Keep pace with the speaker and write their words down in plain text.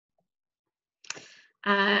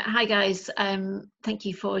Hi guys, thank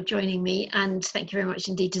you for joining me, and thank you very much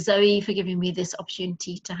indeed to Zoe for giving me this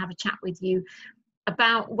opportunity to have a chat with you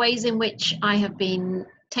about ways in which I have been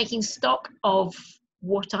taking stock of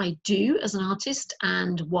what I do as an artist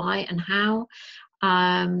and why and how,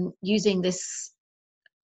 using this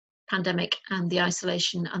pandemic and the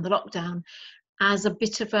isolation and the lockdown as a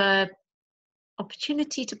bit of a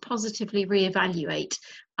opportunity to positively reevaluate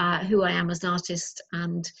who I am as an artist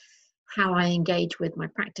and how I engage with my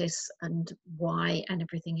practice and why and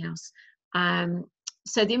everything else.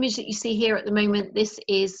 So the image that you see here at the moment, this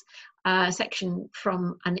is a section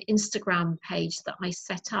from an Instagram page that I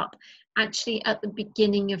set up actually at the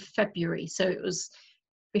beginning of February. So it was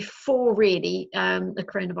before really the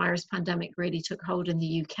coronavirus pandemic really took hold in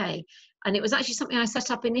the UK. And it was actually something I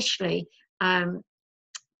set up initially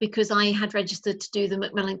because I had registered to do the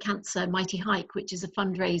Macmillan Cancer Mighty Hike, which is a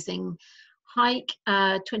fundraising hike,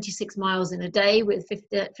 26 miles in a day with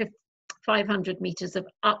 500 meters of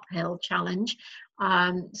uphill challenge.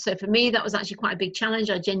 So for me, that was actually quite a big challenge.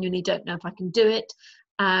 I genuinely don't know if I can do it.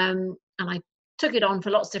 And I took it on for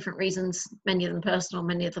lots of different reasons, many of them personal,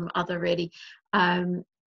 many of them other really.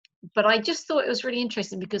 But I just thought it was really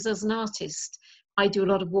interesting because as an artist, I do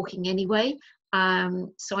a lot of walking anyway.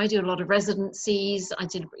 So I do a lot of residencies. I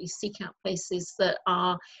deliberately seek out places that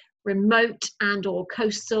are remote and or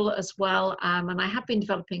coastal as well. And I have been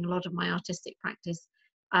developing a lot of my artistic practice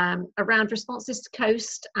around responses to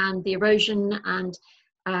coast and the erosion and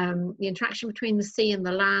the interaction between the sea and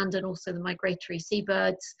the land, and also the migratory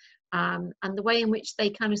seabirds, and the way in which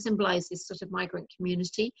they kind of symbolize this sort of migrant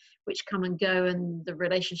community which come and go, and the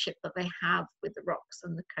relationship that they have with the rocks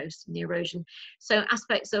and the coast and the erosion. So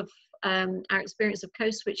aspects of our experience of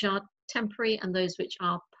coast which are temporary and those which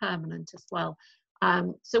are permanent as well.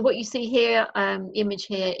 So what you see here, the image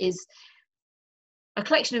here is a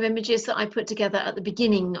collection of images that I put together at the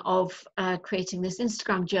beginning of creating this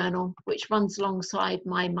Instagram journal, which runs alongside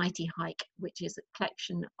my Mighty Hike, which is a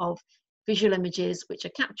collection of visual images which are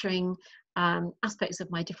capturing aspects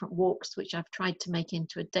of my different walks, which I've tried to make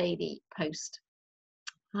into a daily post.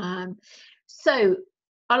 So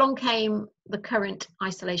along came the current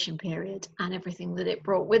isolation period and everything that it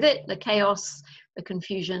brought with it, the chaos, the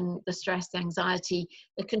confusion, the stress, the anxiety,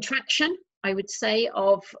 the contraction, I would say,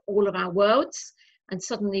 of all of our worlds. And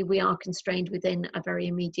suddenly we are constrained within a very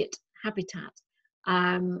immediate habitat.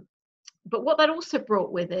 But what that also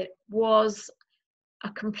brought with it was a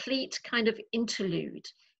complete kind of interlude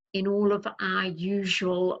in all of our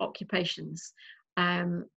usual occupations,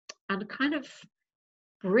 and a kind of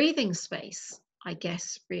breathing space, I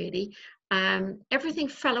guess, really. Everything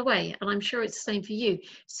fell away, and I'm sure it's the same for you.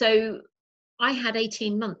 So I had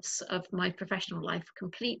 18 months of my professional life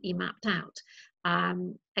completely mapped out.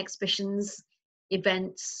 Exhibitions,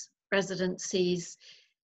 events, residencies,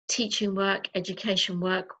 teaching work, education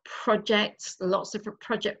work, projects, lots of different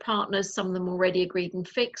project partners, some of them already agreed and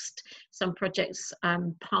fixed, some projects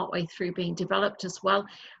partway through being developed as well.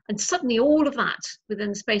 And suddenly all of that within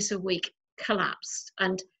the space of a week collapsed.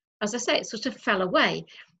 And as I say, it sort of fell away.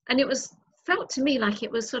 And it was felt to me like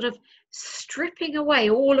it was sort of stripping away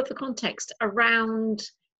all of the context around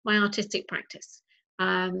my artistic practice.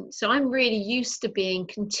 So I'm really used to being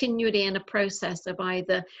continually in a process of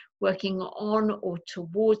either working on or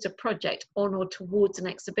towards a project, on or towards an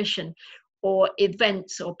exhibition, or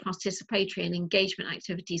events or participatory and engagement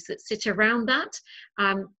activities that sit around that.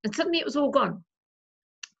 And suddenly it was all gone.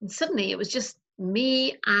 And suddenly it was just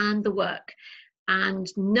me and the work, and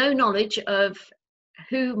no knowledge of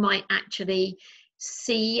who might actually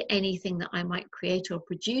see anything that I might create or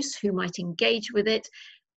produce, who might engage with it,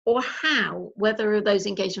 or how, whether those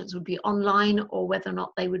engagements would be online or whether or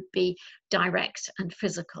not they would be direct and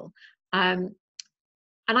physical. And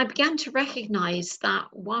I began to recognize that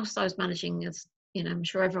whilst I was managing, as you know, I'm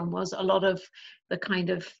sure everyone was, a lot of the kind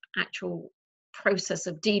of actual process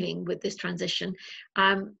of dealing with this transition,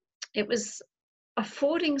 it was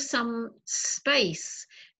affording some space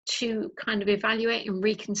to kind of evaluate and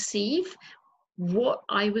reconceive what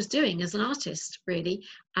I was doing as an artist, really.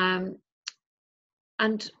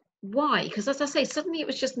 And why? Because as I say, suddenly it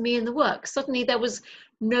was just me and the work. Suddenly there was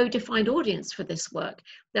no defined audience for this work.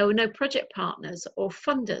 There were no project partners or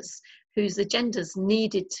funders whose agendas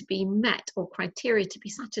needed to be met or criteria to be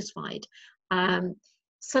satisfied.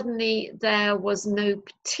 Suddenly there was no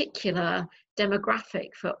particular demographic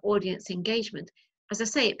for audience engagement. As I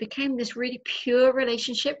say, it became this really pure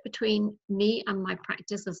relationship between me and my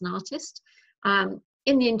practice as an artist.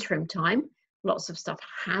 In the interim time, lots of stuff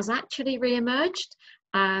has actually re-emerged,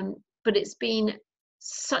 but it's been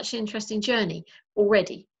such an interesting journey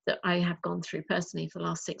already that I have gone through personally for the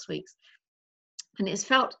last 6 weeks. and it's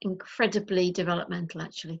felt incredibly developmental,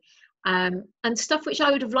 actually. And stuff which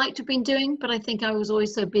I would have liked to have been doing, but I think I was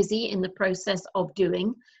always so busy in the process of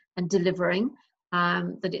doing and delivering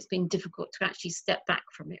that it's been difficult to actually step back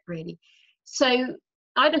from it, really. So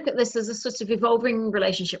I look at this as a sort of evolving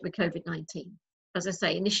relationship with COVID-19. As I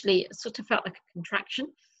say, initially it sort of felt like a contraction.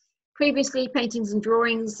 Previously, paintings and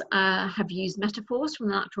drawings have used metaphors from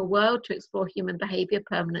the natural world to explore human behaviour,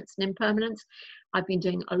 permanence and impermanence. I've been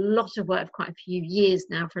doing a lot of work for quite a few years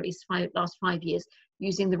now, for at least last 5 years,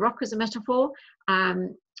 using the rock as a metaphor.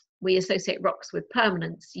 We associate rocks with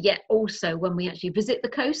permanence, yet also when we actually visit the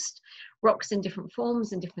coast, rocks in different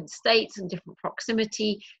forms, in different states, and different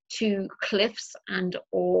proximity to cliffs and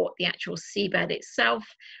or the actual seabed itself,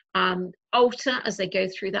 alter as they go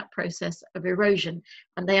through that process of erosion,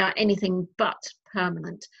 and they are anything but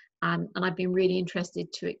permanent. And I've been really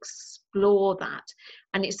interested to explore that.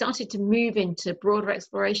 And it started to move into broader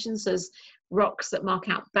explorations as rocks that mark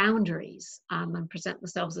out boundaries and present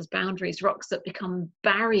themselves as boundaries, rocks that become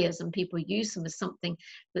barriers and people use them as something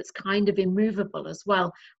that's kind of immovable as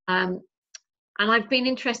well. And I've been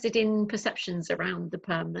interested in perceptions around the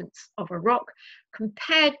permanence of a rock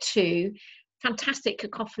compared to fantastic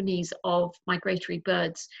cacophonies of migratory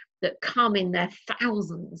birds that come in their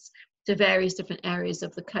thousands to various different areas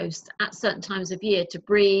of the coast at certain times of year to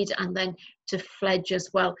breed and then to fledge as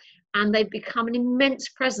well. And they become an immense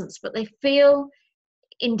presence, but they feel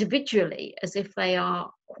individually as if they are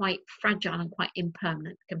quite fragile and quite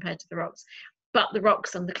impermanent compared to the rocks. But the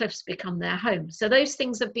rocks and the cliffs become their home. So those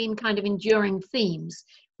things have been kind of enduring themes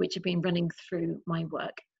which have been running through my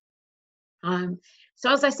work.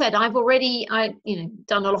 So as I said, I've already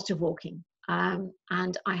done a lot of walking,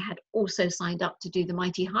 and I had also signed up to do the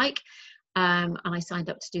Mighty Hike, and I signed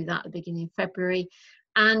up to do that at the beginning of February.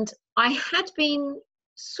 And I had been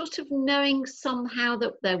sort of knowing somehow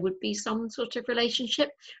that there would be some sort of relationship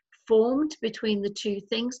formed between the two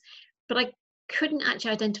things, but I couldn't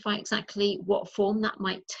actually identify exactly what form that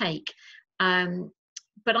might take.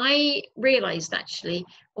 But I realized actually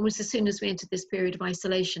almost as soon as we entered this period of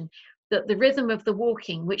isolation that the rhythm of the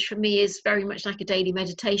walking, which for me is very much like a daily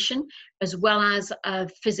meditation, as well as a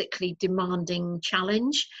physically demanding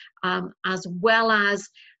challenge, as well as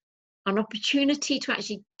an opportunity to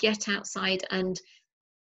actually get outside and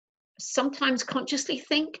sometimes consciously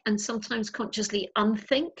think and sometimes consciously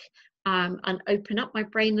unthink, and open up my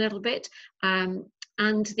brain a little bit.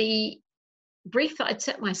 And the brief that I'd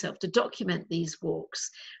set myself to document these walks,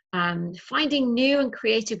 finding new and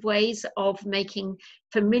creative ways of making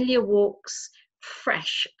familiar walks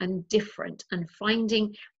fresh and different, and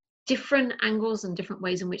finding different angles and different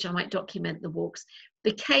ways in which I might document the walks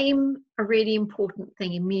became a really important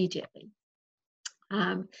thing immediately.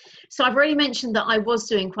 So I've already mentioned that I was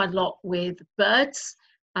doing quite a lot with birds,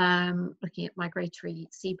 looking at migratory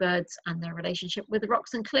seabirds and their relationship with the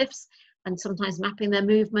rocks and cliffs, and sometimes mapping their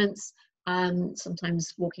movements,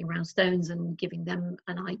 sometimes walking around stones and giving them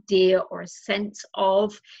an idea or a sense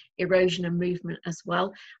of erosion and movement as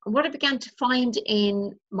well. And what I began to find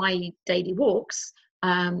in my daily walks,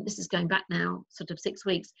 this is going back now sort of 6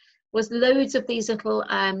 weeks, was loads of these little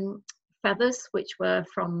feathers which were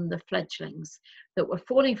from the fledglings that were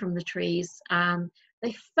falling from the trees.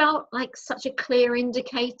 They felt like such a clear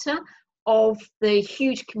indicator of the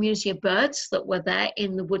huge community of birds that were there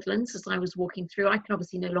in the woodlands as I was walking through. I can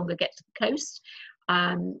obviously no longer get to the coast.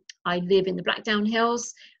 I live in the Blackdown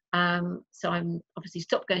Hills, so I'm obviously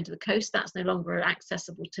stopped going to the coast. That's no longer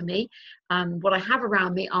accessible to me. What I have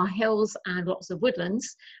around me are hills and lots of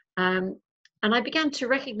woodlands. And I began to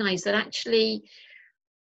recognize that actually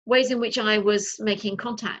ways in which I was making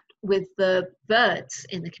contact with the birds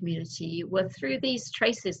in the community were through these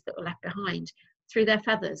traces that were left behind, through their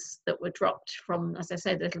feathers that were dropped from, as I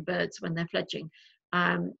say, the little birds when they're fledging,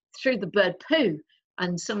 through the bird poo.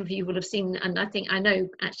 And some of you will have seen, and I know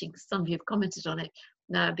actually some of you have commented on it,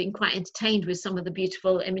 been quite entertained with some of the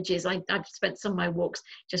beautiful images. I've spent some of my walks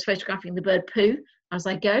just photographing the bird poo as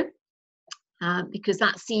I go, because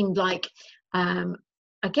that seemed like,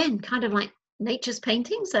 again, kind of like nature's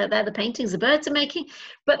paintings. They're the paintings the birds are making,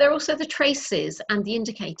 but they're also the traces and the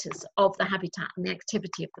indicators of the habitat and the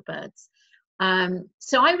activity of the birds.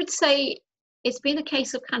 So I would say it's been a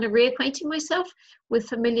case of kind of reacquainting myself with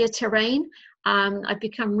familiar terrain. I've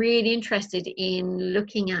become really interested in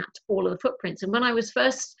looking at all of the footprints. And when I was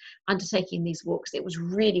first undertaking these walks, it was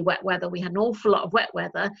really wet weather. We had an awful lot of wet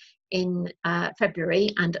weather in February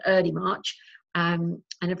and early March. And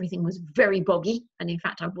everything was very boggy, and in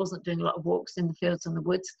fact I wasn't doing a lot of walks in the fields and the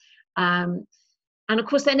woods, and of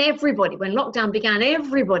course then everybody, when lockdown began,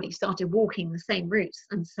 everybody started walking the same routes,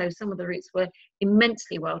 and so some of the routes were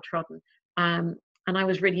immensely well trodden, And I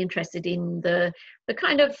was really interested in the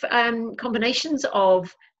kind of combinations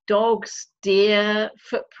of dogs, deer,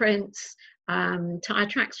 footprints, tire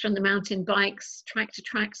tracks from the mountain bikes, tractor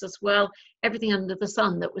tracks as well, everything under the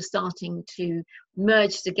sun that was starting to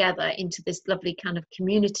merge together into this lovely kind of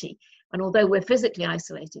community. And although we're physically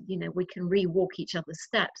isolated, you know, we can re-walk each other's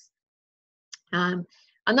steps.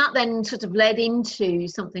 And that then sort of led into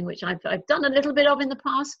something which I've done a little bit of in the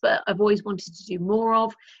past, but I've always wanted to do more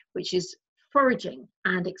of, which is foraging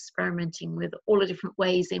and experimenting with all the different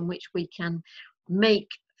ways in which we can make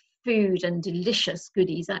food and delicious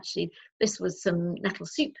goodies. Actually, this was some nettle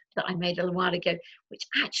soup that I made a little while ago, which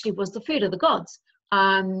actually was the food of the gods.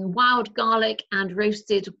 Wild garlic and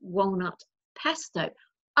roasted walnut pesto,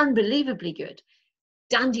 unbelievably good.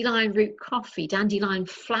 Dandelion root coffee, dandelion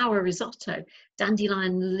flower risotto,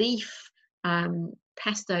 dandelion leaf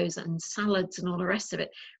pestos and salads and all the rest of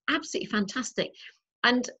it. Absolutely fantastic.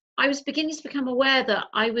 And I was beginning to become aware that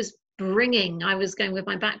I was going with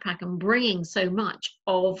my backpack and bringing so much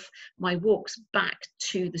of my walks back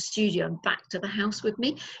to the studio and back to the house with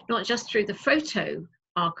me, not just through the photo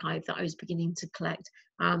archive that I was beginning to collect,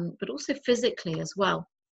 but also physically as well.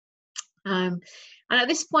 And at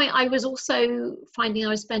this point, I was also finding I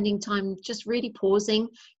was spending time just really pausing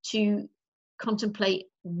to contemplate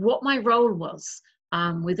what my role was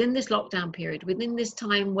within this lockdown period, within this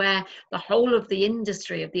time where the whole of the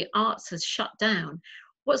industry of the arts has shut down.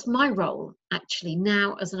 What's my role actually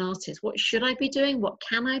now as an artist? What should I be doing? What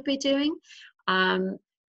can I be doing? And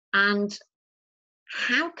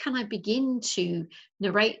how can I begin to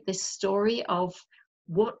narrate this story of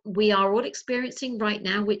what we are all experiencing right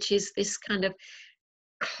now, which is this kind of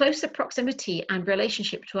closer proximity and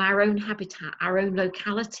relationship to our own habitat, our own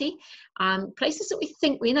locality, places that we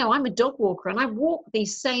think we know. I'm a dog walker and I walk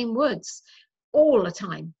these same woods all the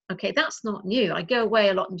time. Okay, that's not new. I go away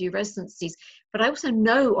a lot and do residencies, but I also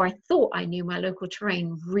know, or I thought I knew, my local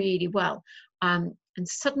terrain really well. And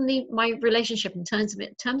suddenly my relationship in terms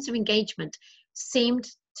of engagement seemed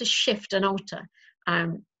to shift and alter.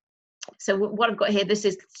 So what I've got here, this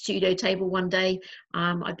is the studio table one day.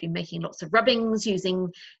 I've been making lots of rubbings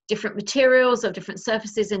using different materials of different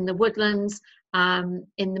surfaces in the woodlands. In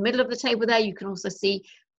the middle of the table there, you can also see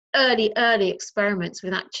early experiments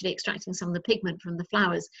with actually extracting some of the pigment from the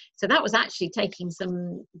flowers. So that was actually taking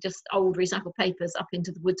some just old recycled papers up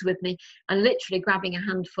into the woods with me and literally grabbing a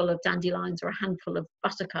handful of dandelions or a handful of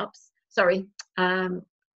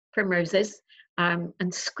primroses,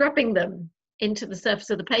 and scrubbing them into the surface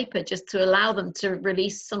of the paper just to allow them to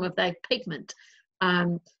release some of their pigment.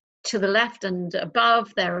 To the left and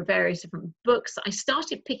above, there are various different books. I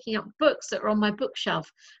started picking up books that are on my bookshelf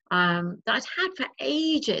that I'd had for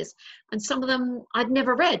ages, and some of them I'd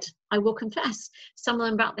never read, I will confess. Some of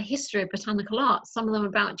them about the history of botanical art, some of them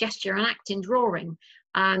about gesture and act in drawing,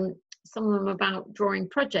 some of them about drawing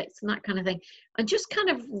projects and that kind of thing, and just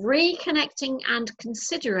kind of reconnecting and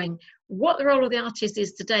considering what the role of the artist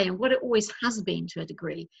is today and what it always has been to a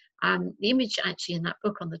degree. The image actually in that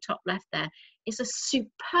book on the top left there is a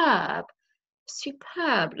superb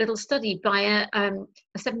little study by a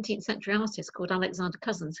 17th century artist called Alexander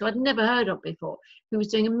Cousins, who I'd never heard of before, who was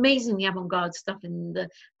doing amazingly avant-garde stuff in the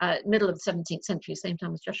middle of the 17th century, same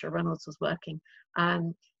time as Joshua Reynolds was working,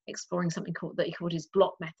 exploring something that he called his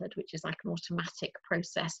block method, which is like an automatic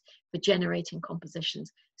process for generating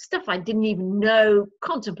compositions. Stuff I didn't even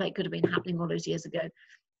contemplate could have been happening all those years ago.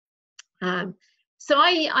 So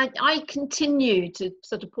I continue to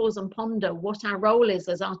sort of pause and ponder what our role is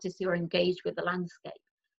as artists who are engaged with the landscape,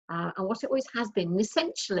 and what it always has been. And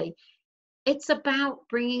essentially, it's about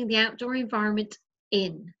bringing the outdoor environment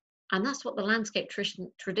in, and that's what the landscape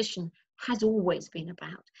tradition has always been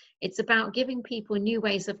about. It's about giving people new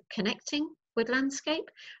ways of connecting with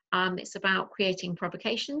landscape. It's about creating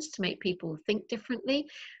provocations to make people think differently,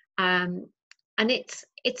 and it's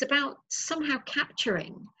about somehow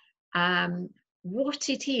capturing what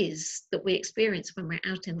it is that we experience when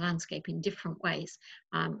we're out in the landscape in different ways,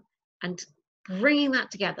 and bringing that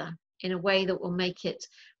together in a way that will make it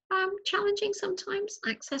challenging sometimes,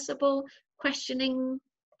 accessible, questioning,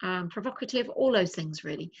 provocative, all those things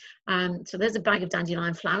really. So there's a bag of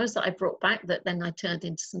dandelion flowers that I brought back that then I turned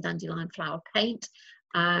into some dandelion flower paint,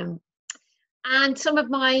 and some of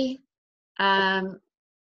my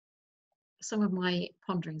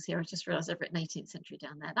ponderings here. I just realized I've written 18th century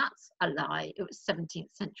down there. That's a lie. It was 17th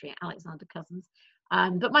century Alexander Cousins.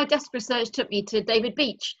 But my desk research took me to David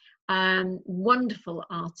Beach, wonderful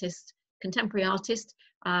artist, contemporary artist,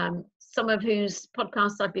 some of whose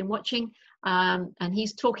podcasts I've been watching, and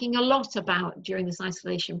he's talking a lot about, during this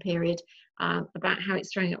isolation period, about how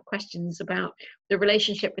it's throwing up questions about the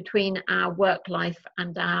relationship between our work life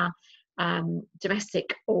and our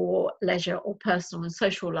domestic or leisure or personal and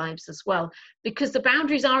social lives as well, because the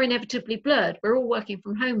boundaries are inevitably blurred. We're all working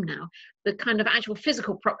from home now. The kind of actual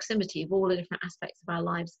physical proximity of all the different aspects of our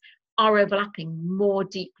lives are overlapping more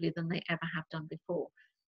deeply than they ever have done before.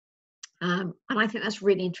 And I think that's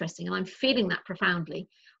really interesting, and I'm feeling that profoundly.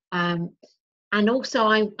 And also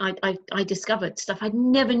I discovered stuff I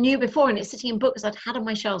never knew before, and it's sitting in books I'd had on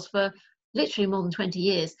my shelves for literally more than 20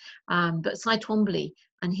 years. But Cy Twombly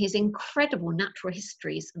and his incredible natural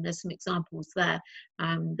histories, and there's some examples there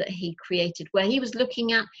that he created, where he was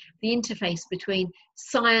looking at the interface between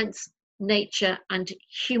science, nature, and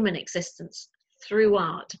human existence through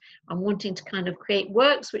art, and wanting to kind of create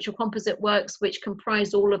works which are composite works which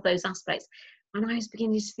comprise all of those aspects. And I was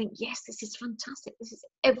beginning to think, yes, this is fantastic. This is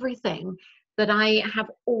everything that I have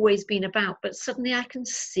always been about, but suddenly I can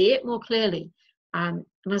see it more clearly. And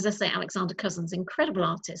as I say, Alexander Cousins, incredible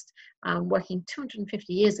artist, working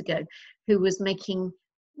 250 years ago, who was making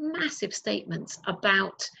massive statements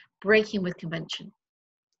about breaking with convention.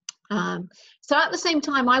 So at the same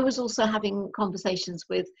time, I was also having conversations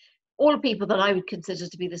with all the people that I would consider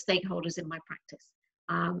to be the stakeholders in my practice.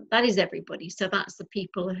 That is everybody. So that's the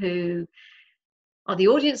people who are the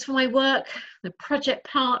audience for my work, the project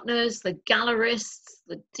partners, the gallerists,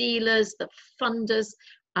 the dealers, the funders,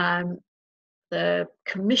 the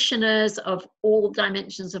commissioners of all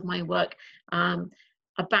dimensions of my work,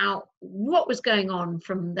 about what was going on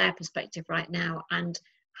from their perspective right now, and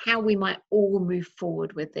how we might all move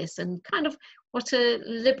forward with this, and kind of what a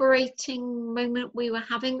liberating moment we were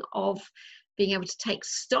having of being able to take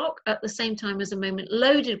stock at the same time as a moment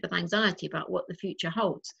loaded with anxiety about what the future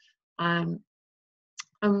holds.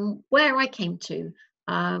 And where I came to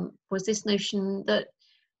was this notion that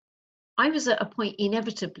I was at a point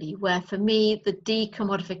inevitably where, for me, the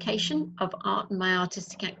decommodification of art and my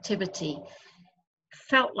artistic activity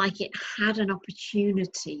felt like it had an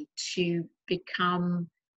opportunity to become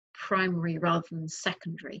primary rather than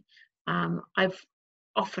secondary. I've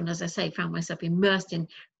often, as I say, found myself immersed in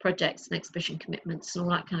projects and exhibition commitments and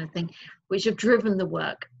all that kind of thing, which have driven the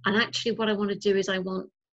work. And actually what I want to do is I want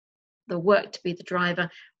the work to be the driver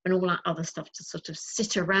and all that other stuff to sort of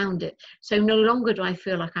sit around it. So no longer do I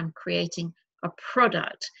feel like I'm creating a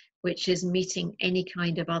product which is meeting any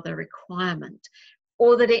kind of other requirement,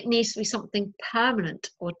 or that it needs to be something permanent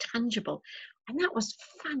or tangible. And that was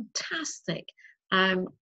fantastic.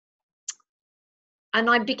 And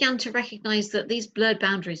I began to recognize that these blurred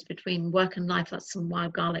boundaries between work and life, that's some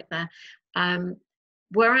wild garlic there,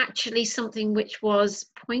 were actually something which was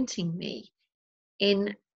pointing me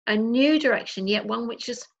in a new direction, yet one which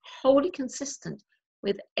is wholly consistent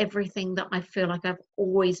with everything that I feel like I've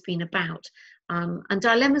always been about. And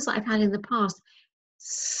dilemmas that I've had in the past,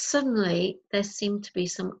 suddenly there seemed to be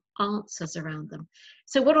some answers around them.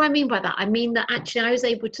 So what do I mean by that? I mean that actually I was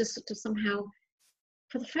able to sort of somehow,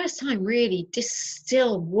 for the first time, really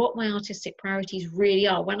distill what my artistic priorities really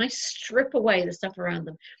are. When I strip away the stuff around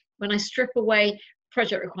them, when I strip away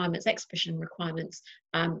project requirements, exhibition requirements,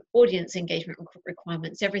 audience engagement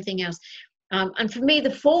requirements, everything else. And for me, the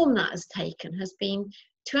form that has taken has been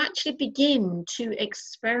to actually begin to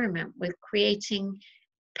experiment with creating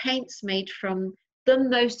paints made from the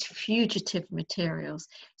most fugitive materials.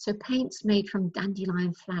 So paints made from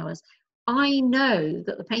dandelion flowers. I know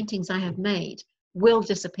that the paintings I have made will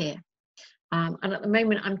disappear. And at the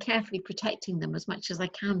moment, I'm carefully protecting them as much as I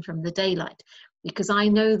can from the daylight, because I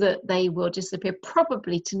know that they will disappear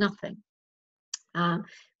probably to nothing. But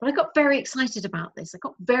I got very excited about this. I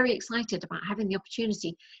got very excited about having the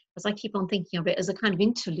opportunity, as I keep on thinking of it as a kind of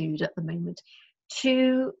interlude at the moment,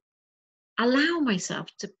 to allow myself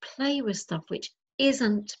to play with stuff which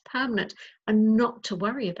isn't permanent and not to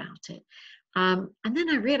worry about it. And then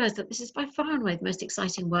I realized that this is by far and away the most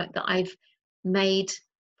exciting work that I've made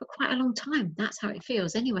for quite a long time. That's how it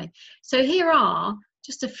feels anyway. So here are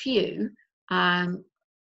just a few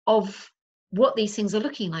of what these things are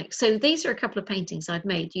looking like. So these are a couple of paintings I've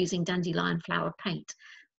made using dandelion flower paint.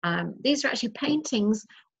 These are actually paintings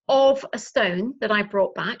of a stone that I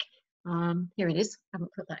brought back. Here it is. I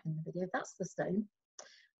haven't put that in the video. That's the stone.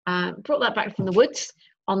 Brought that back from the woods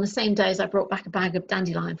on the same day as I brought back a bag of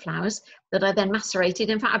dandelion flowers that I then macerated.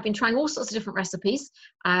 In fact, I've been trying all sorts of different recipes,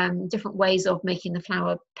 different ways of making the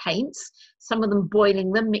flower paints, some of them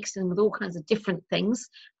boiling them, mixing them with all kinds of different things,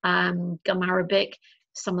 gum arabic.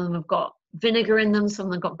 Some of them have got vinegar in them, some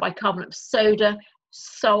of them have got bicarbonate of soda,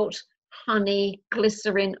 salt, honey,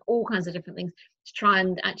 glycerin, all kinds of different things to try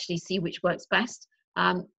and actually see which works best.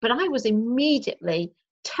 But I was immediately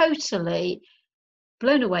totally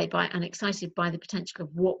blown away by and excited by the potential of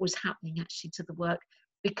what was happening actually to the work,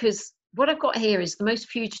 because what I've got here is the most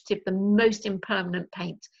fugitive, the most impermanent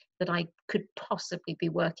paint that I could possibly be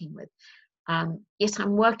working with. Yet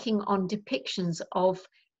I'm working on depictions of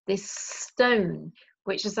this stone,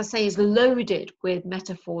 which, as I say, is loaded with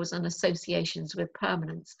metaphors and associations with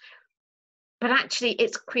permanence. But actually,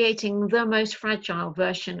 it's creating the most fragile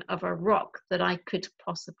version of a rock that I could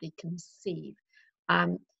possibly conceive.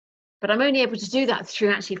 But I'm only able to do that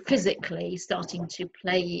through actually physically starting to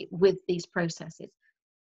play with these processes.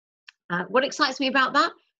 What excites me about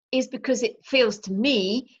that is because it feels to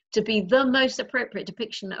me to be the most appropriate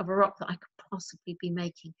depiction of a rock that I could possibly be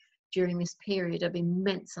making during this period of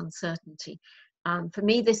immense uncertainty. For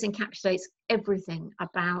me, this encapsulates everything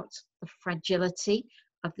about the fragility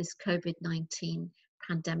of this COVID-19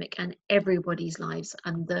 pandemic and everybody's lives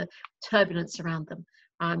and the turbulence around them.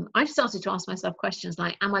 I've started to ask myself questions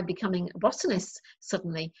like, am I becoming a botanist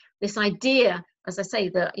suddenly? This idea, as I say,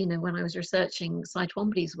 that, you know, when I was researching Cy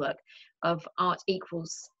Twombly's work of art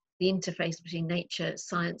equals the interface between nature,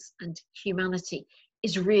 science and humanity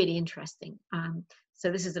is really interesting.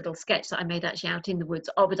 So this is a little sketch that I made actually out in the woods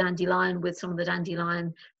of a dandelion with some of the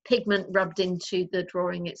dandelion pigment rubbed into the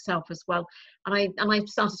drawing itself as well. And I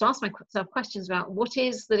started to ask myself questions about what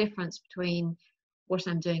is the difference between what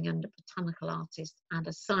I'm doing as a botanical artist and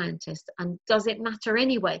a scientist, and does it matter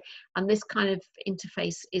anyway? And this kind of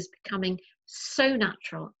interface is becoming so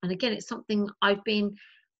natural. And again, it's something I've been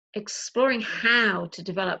exploring, how to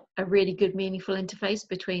develop a really good, meaningful interface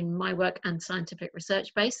between my work and scientific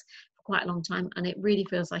research base for quite a long time, and it really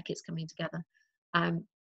feels like it's coming together.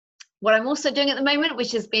 What I'm also doing at the moment,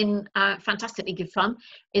 which has been fantastically good fun,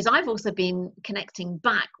 is I've also been connecting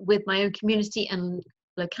back with my own community and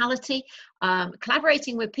locality,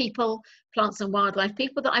 collaborating with people, plants and wildlife,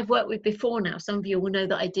 people that I've worked with before now. Some of you will know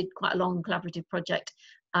that I did quite a long collaborative project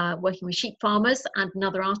working with sheep farmers and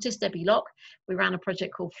another artist, Debbie Locke. We ran a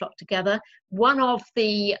project called Flock Together. One of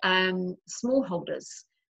the smallholders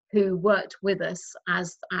who worked with us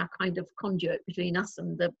as our kind of conduit between us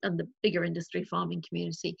and the bigger industry farming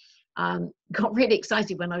community got really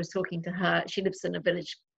excited when I was talking to her. She lives in a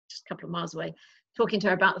village just a couple of miles away, talking to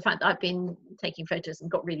her about the fact that I've been taking photos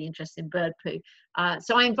and got really interested in bird poo.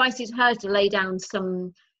 So I invited her to lay down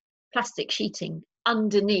some plastic sheeting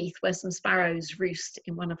underneath where some sparrows roost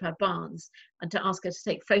in one of her barns, and to ask her to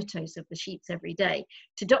take photos of the sheep every day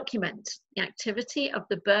to document the activity of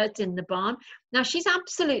the birds in the barn. Now, she's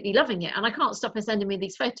absolutely loving it, and I can't stop her sending me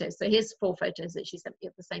these photos. So here's 4 photos that she sent me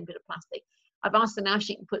of the same bit of plastic. I've asked her now if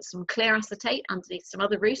she can put some clear acetate underneath some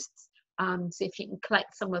other roosts, see if she can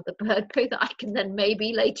collect some of the bird poo that I can then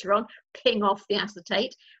maybe later on ping off the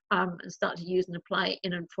acetate and start to use and apply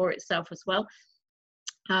in and for itself as well.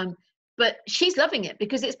 But she's loving it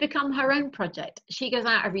because it's become her own project. She goes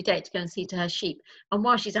out every day to go and see to her sheep. And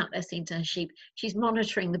while she's out there seeing to her sheep, she's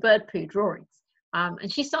monitoring the bird poo drawings.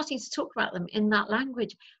 And she's starting to talk about them in that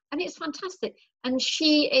language. And it's fantastic. And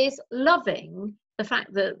she is loving the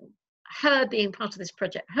fact that her being part of this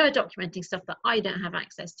project, her documenting stuff that I don't have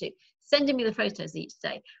access to, sending me the photos each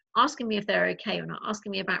day, asking me if they're okay or not,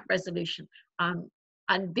 asking me about resolution,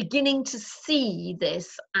 and beginning to see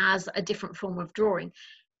this as a different form of drawing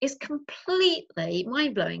is completely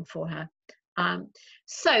mind-blowing for her.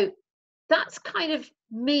 So that's kind of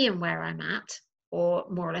me and where I'm at, or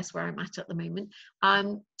more or less where I'm at the moment.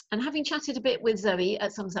 And having chatted a bit with Zoe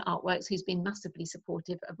at Somerset Artworks, who's been massively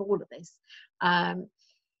supportive of all of this,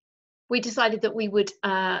 we decided that we would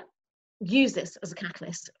use this as a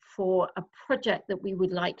catalyst for a project that we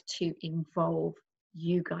would like to involve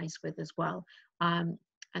you guys with as well. And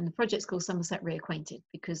the project's called Somerset Reacquainted,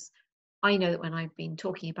 because I know that when I've been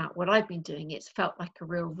talking about what I've been doing, it's felt like a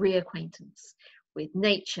real reacquaintance with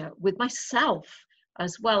nature, with myself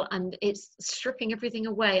as well. And it's stripping everything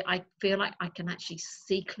away. I feel like I can actually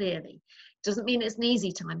see clearly. Doesn't mean it's an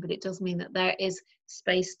easy time, but it does mean that there is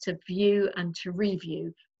space to view and to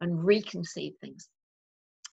review and reconceive things.